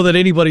cardigan. I don't know that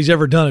anybody's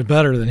ever done it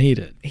better than he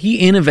did. He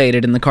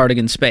innovated in the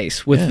cardigan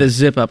space with the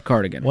zip-up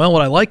cardigan. Well,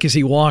 what I like is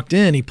he walked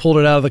in, he pulled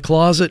it out of the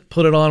closet,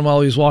 put it on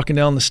while he was walking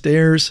down the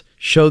stairs,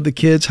 showed the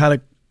kids how to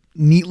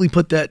neatly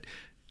put that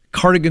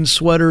cardigan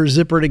sweater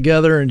zipper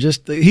together, and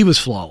he was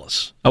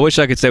flawless. I wish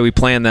I could say we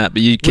planned that,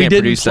 but you can't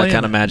produce that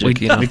kind of magic.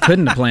 We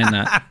couldn't have planned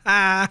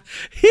that.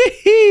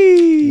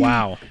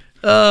 Wow.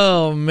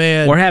 Oh,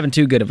 man. We're having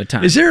too good of a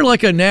time. Is there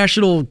like a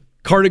national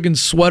cardigan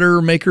sweater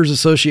makers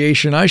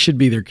association? I should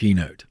be their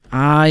keynote.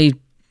 I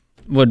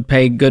would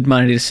pay good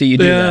money to see you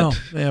do that.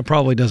 Yeah, it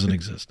probably doesn't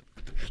exist.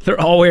 They're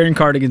all wearing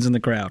cardigans in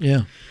the crowd.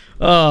 Yeah.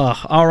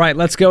 All right,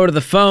 let's go to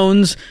the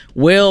phones.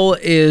 Will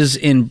is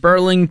in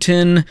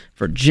Burlington,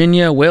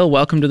 Virginia. Will,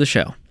 welcome to the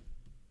show.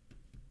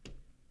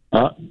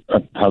 How's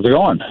it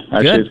going?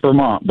 Actually, Good. it's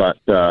Vermont, but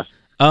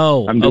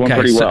I'm doing okay.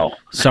 pretty well.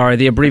 Sorry,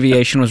 the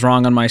abbreviation was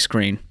wrong on my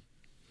screen.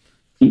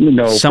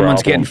 No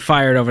Someone's problem. getting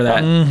fired over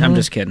that. I'm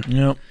just kidding.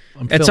 Yep.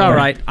 It's all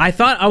right. I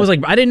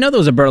didn't know there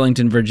was a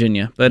Burlington,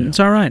 Virginia, but it's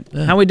all right.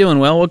 How we doing,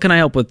 Will? What can I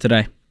help with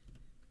today?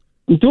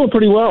 I'm doing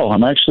pretty well.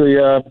 I'm actually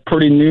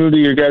pretty new to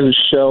your guys'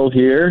 show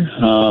here.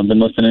 I've been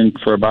listening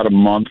for about a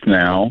month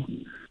now.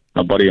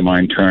 A buddy of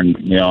mine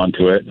turned me on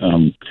to it.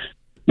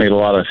 Made a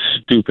lot of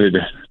stupid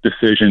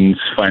decisions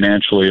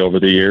financially over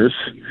the years.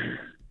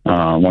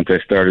 Once I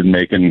started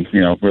making,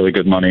 really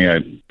good money, I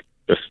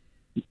just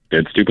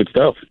did stupid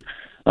stuff.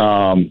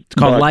 It's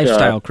called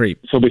lifestyle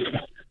creep. So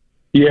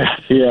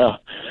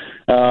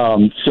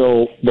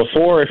so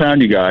before I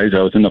found you guys, I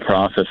was in the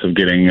process of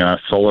getting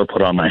solar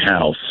put on my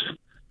house.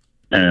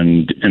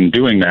 And in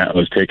doing that, I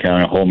was taking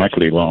out a home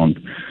equity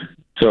loan.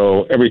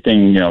 So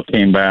everything,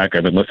 came back.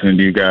 I've been listening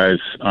to you guys.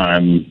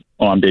 I'm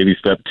on baby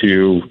step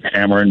 2,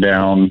 hammering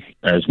down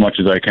as much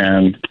as I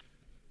can.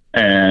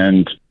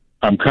 And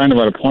I'm kind of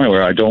at a point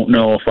where I don't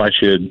know if I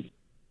should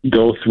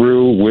go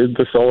through with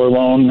the solar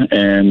loan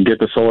and get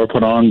the solar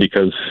put on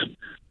because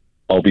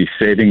I'll be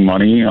saving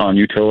money on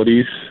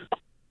utilities.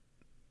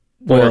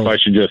 Or if I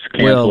should just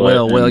cancel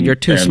it. Will, you're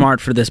too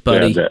smart for this,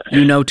 buddy.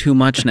 You know too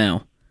much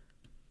now.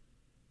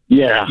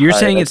 Yeah. You're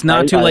saying it's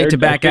not too late to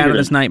back out of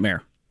this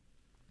nightmare.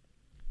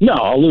 No,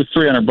 I'll lose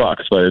 $300,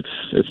 but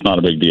it's not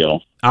a big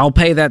deal. I'll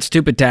pay that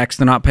stupid tax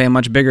to not pay a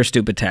much bigger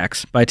stupid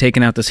tax by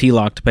taking out this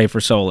HELOC to pay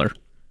for solar.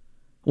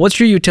 What's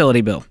your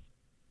utility bill?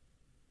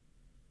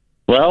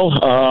 Well,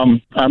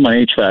 I'm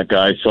an HVAC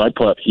guy, so I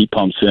put heat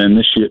pumps in.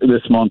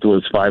 This month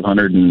was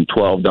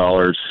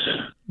 $512.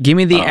 Give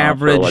me the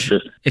average.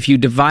 If you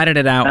divided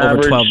it out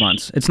over 12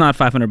 months, it's not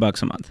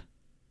 $500 a month.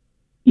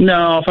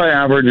 No, if I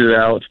average it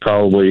out, it's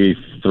probably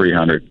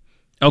 $300.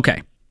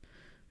 Okay,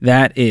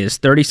 that is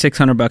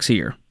 $3,600 a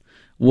year.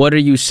 What are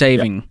you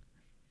saving?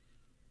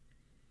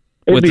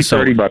 It'd be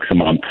 $30 a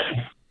month.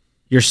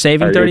 You're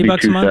saving $30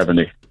 a month?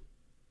 $270.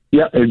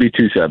 Yeah, it'd be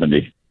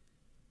 $270.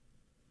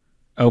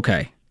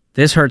 Okay,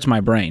 this hurts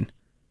my brain.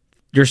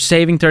 You're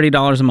saving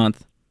 $30 a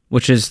month,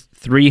 which is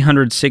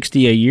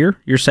 $360 a year.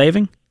 You're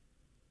saving?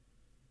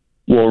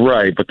 Well,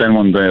 right, but then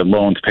when the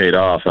loan's paid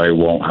off, I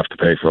won't have to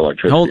pay for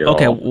electricity.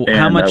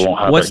 How much?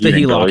 What's the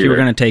HELOC you were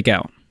going to take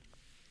out?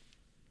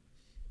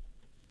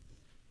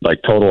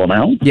 Like total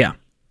amount? Yeah.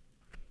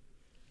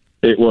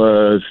 It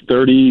was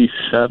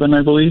 37,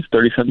 I believe,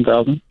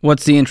 37,000.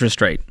 What's the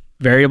interest rate?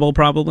 Variable,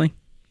 probably.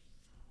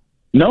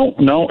 No,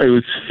 it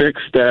was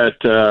fixed at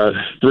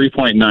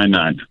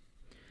 3.99.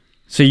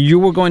 So you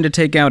were going to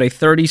take out a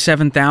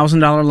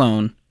 $37,000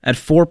 loan at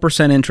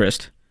 4%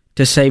 interest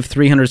to save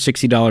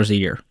 $360 a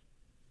year.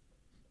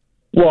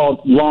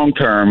 Well, long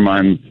term,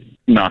 I'm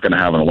not going to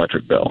have an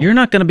electric bill. You're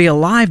not going to be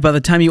alive by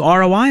the time you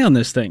ROI on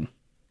this thing.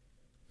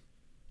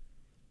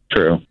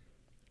 True.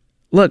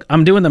 Look,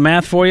 I'm doing the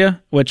math for you,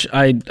 which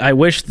I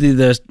wish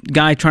the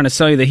guy trying to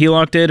sell you the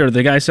HELOC did, or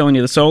the guy selling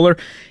you the solar.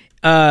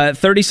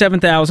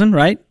 $37,000,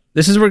 right?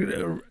 This is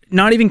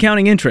not even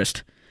counting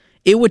interest.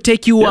 It would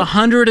take you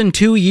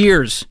 102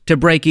 years to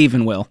break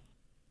even, Will.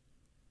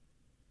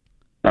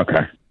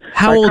 Okay.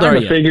 How old are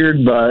you? I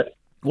figured, but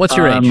what's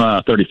your age?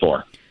 I'm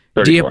 34.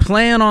 Do you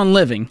plan on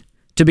living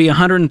to be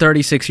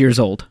 136 years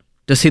old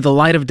to see the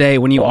light of day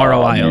when you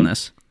ROI on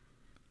this?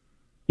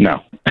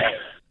 No.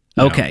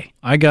 Okay.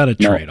 I got a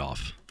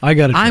trade-off.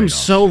 I'm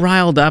so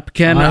riled up,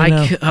 Ken.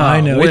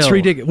 I know. Will. It's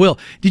ridiculous. Will,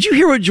 did you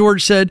hear what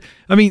George said?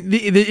 I mean,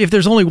 if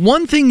there's only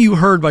one thing you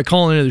heard by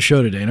calling into the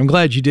show today, and I'm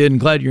glad you did and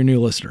glad you're a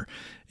new listener,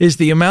 is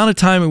the amount of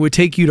time it would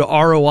take you to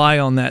ROI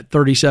on that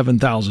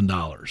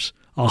 $37,000.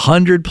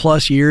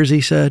 100+ years, he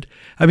said.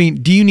 I mean,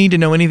 do you need to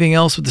know anything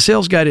else? But the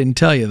sales guy didn't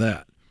tell you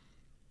that.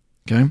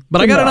 Okay, but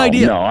I got an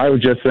idea. No, I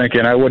was just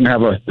thinking I wouldn't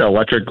have an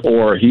electric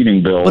or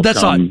heating bill. But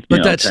that's not.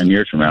 But that's 10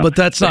 years from now. But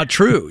that's not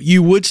true.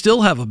 You would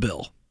still have a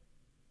bill.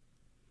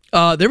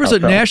 There was a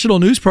national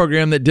news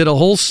program that did a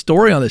whole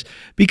story on this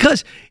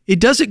because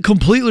it doesn't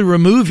completely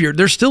remove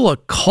there's still a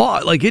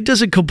cost. Like, it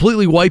doesn't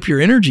completely wipe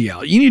your energy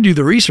out. You need to do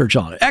the research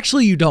on it.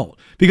 Actually, you don't,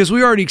 because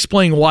we already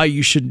explained why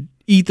you should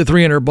eat the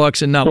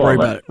 $300 and not worry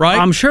about it, right?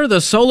 I'm sure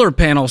the solar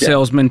panel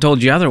salesman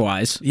told you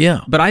otherwise.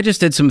 Yeah. But I just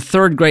did some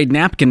third-grade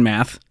napkin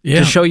math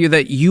to show you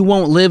that you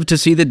won't live to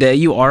see the day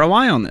you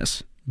ROI on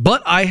this.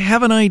 But I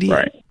have an idea.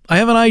 Right. I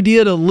have an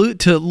idea to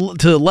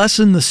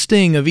lessen the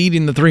sting of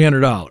eating the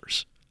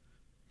 $300.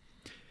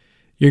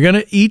 You're going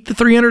to eat the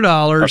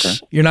 $300.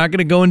 Okay. You're not going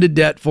to go into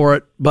debt for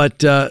it,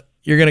 but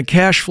you're going to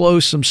cash flow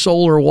some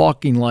solar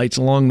walking lights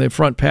along the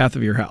front path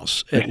of your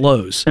house at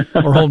Lowe's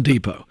or Home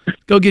Depot.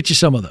 Go get you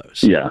some of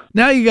those. Yeah.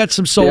 Now you got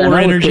some solar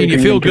energy and you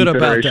feel good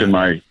about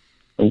that.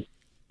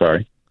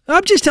 Sorry.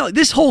 I'm just telling you,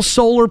 this whole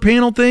solar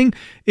panel thing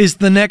is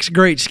the next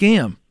great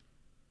scam.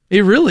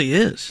 It really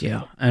is.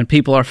 Yeah, and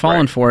people are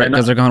falling for it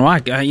because they're going,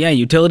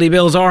 utility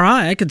bills are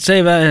high. I could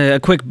save a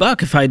quick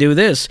buck if I do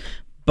this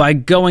by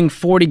going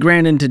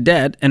 $40,000 into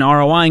debt and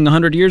ROIing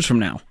 100 years from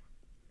now.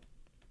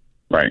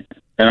 Right.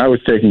 And I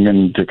was taking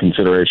into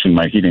consideration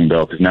my heating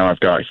bill because now I've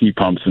got heat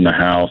pumps in the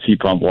house,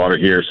 heat pump water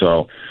here.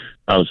 So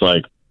I was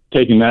like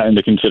taking that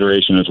into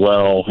consideration as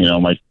well. You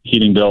know, my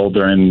heating bill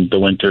during the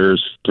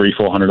winters,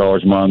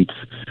 $300-400 a month.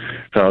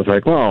 So I was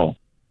like, well,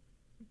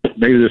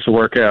 maybe this will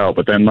work out.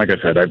 But then, like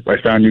I said,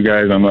 I found you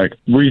guys. I'm like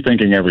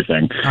rethinking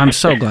everything. I'm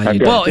so glad you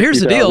did. Well,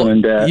 here's the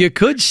deal. You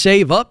could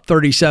save up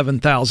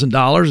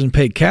 $37,000 and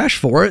pay cash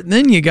for it, and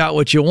then you got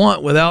what you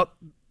want without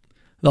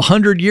the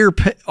 100-year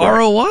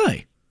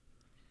ROI.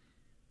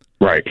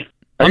 Right.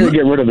 I got to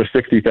get rid of the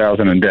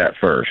 $60,000 in debt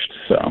first.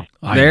 So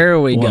there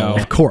we go.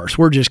 Of course,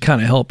 we're just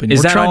kind of helping.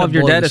 Is that all of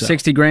your debt? Is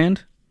 $60,000?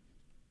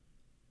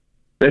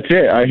 That's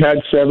it. I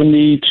had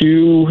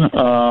 72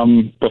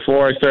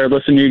 before I started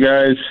listening to you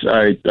guys.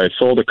 I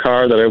sold a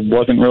car that I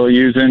wasn't really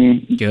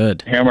using.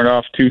 Good. Hammered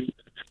off two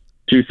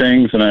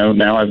things, and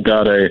now I've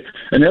got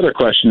And the other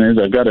question is,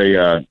 I've got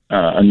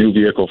a new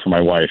vehicle for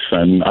my wife,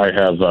 and I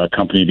have a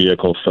company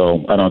vehicle,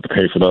 so I don't have to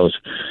pay for those.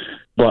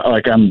 But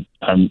like I'm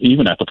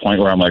even at the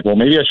point where I'm like, well,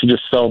 maybe I should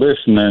just sell this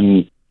and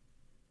then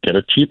get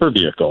a cheaper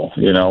vehicle.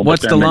 You know.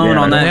 What's the loan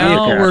on that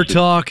vehicle? Now we're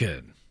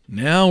talking.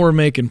 Now we're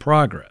making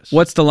progress.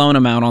 What's the loan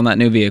amount on that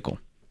new vehicle?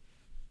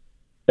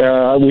 We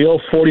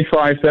owe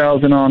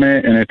 $45,000 on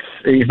it, and it's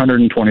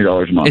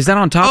 $820 a month. Is that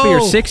on top of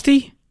your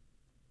 60?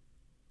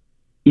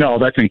 No,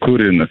 that's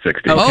included in the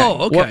 60. Okay.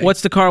 Oh, okay.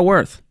 What's the car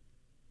worth?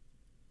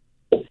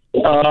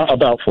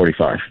 About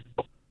 45.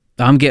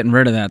 I'm getting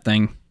rid of that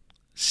thing.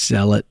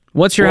 Sell it.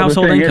 What's your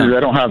household income?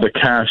 I don't have the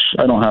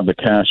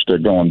cash to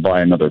go and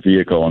buy another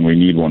vehicle, and we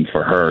need one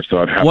for her. So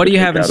I'd have. What to do you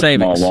have in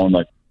savings? Small loan,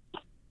 like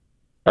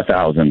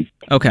 $1,000.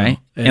 Okay,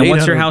 and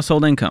what's your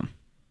household income?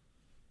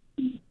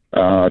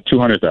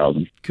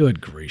 $200,000. Good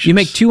gracious! You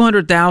make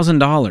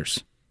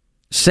 $200,000.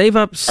 Save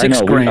up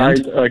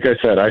 $6,000. Like I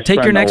said, I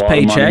take your next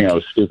paycheck. I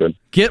was stupid.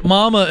 Get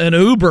Mama an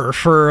Uber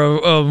for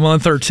a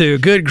month or two.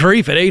 Good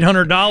grief! At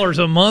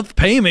 $800 a month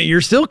payment,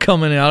 you're still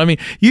coming out. I mean,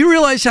 you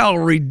realize how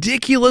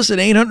ridiculous an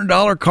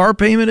 $800 car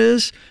payment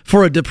is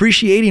for a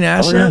depreciating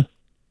asset?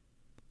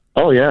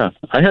 Oh yeah.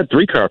 I had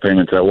 3 car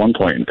payments at one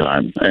point in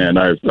time, and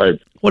I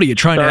what are you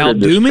trying to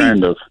outdo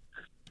me?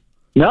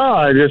 No,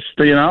 I just,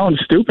 I'm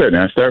stupid, and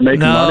I start making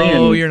money.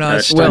 No, you're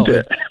not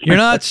stupid. You're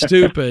not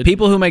stupid.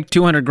 People who make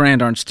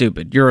 $200,000 aren't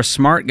stupid. You're a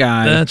smart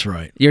guy. That's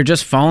right. You're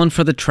just falling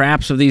for the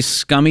traps of these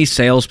scummy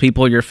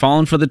salespeople. You're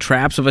falling for the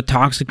traps of a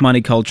toxic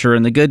money culture.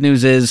 And the good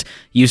news is,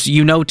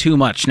 you know too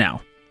much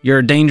now. You're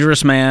a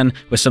dangerous man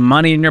with some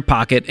money in your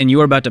pocket, and you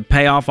are about to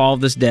pay off all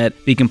of this debt,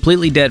 be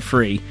completely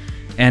debt-free.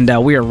 And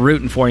we are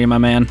rooting for you, my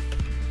man.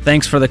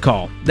 Thanks for the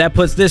call. That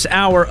puts this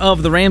hour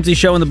of The Ramsey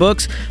Show in the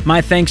books. My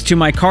thanks to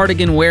my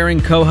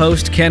cardigan-wearing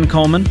co-host, Ken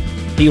Coleman.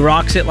 He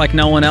rocks it like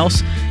no one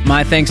else.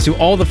 My thanks to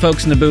all the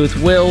folks in the booth,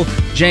 Will,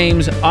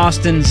 James,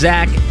 Austin,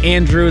 Zach,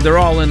 Andrew. They're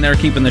all in there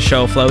keeping the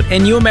show afloat.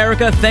 And you,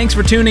 America, thanks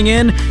for tuning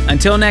in.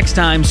 Until next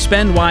time,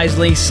 spend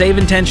wisely, save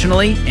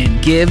intentionally,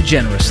 and give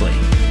generously.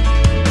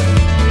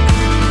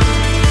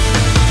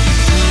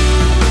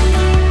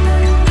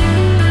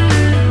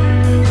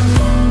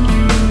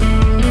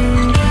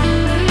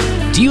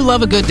 Do you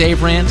love a good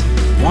Dave rant?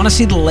 Want to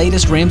see the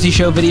latest Ramsey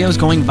Show videos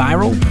going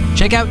viral?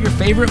 Check out your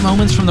favorite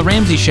moments from The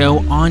Ramsey Show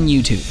on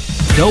YouTube.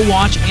 Go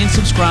watch and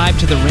subscribe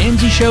to The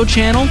Ramsey Show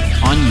channel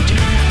on YouTube.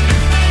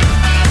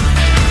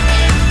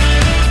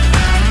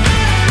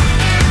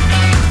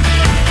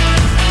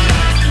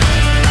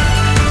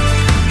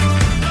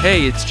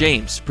 Hey, it's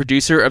James,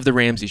 producer of The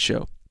Ramsey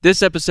Show.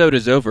 This episode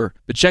is over,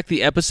 but check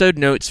the episode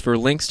notes for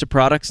links to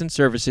products and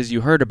services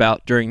you heard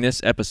about during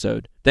this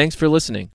episode. Thanks for listening.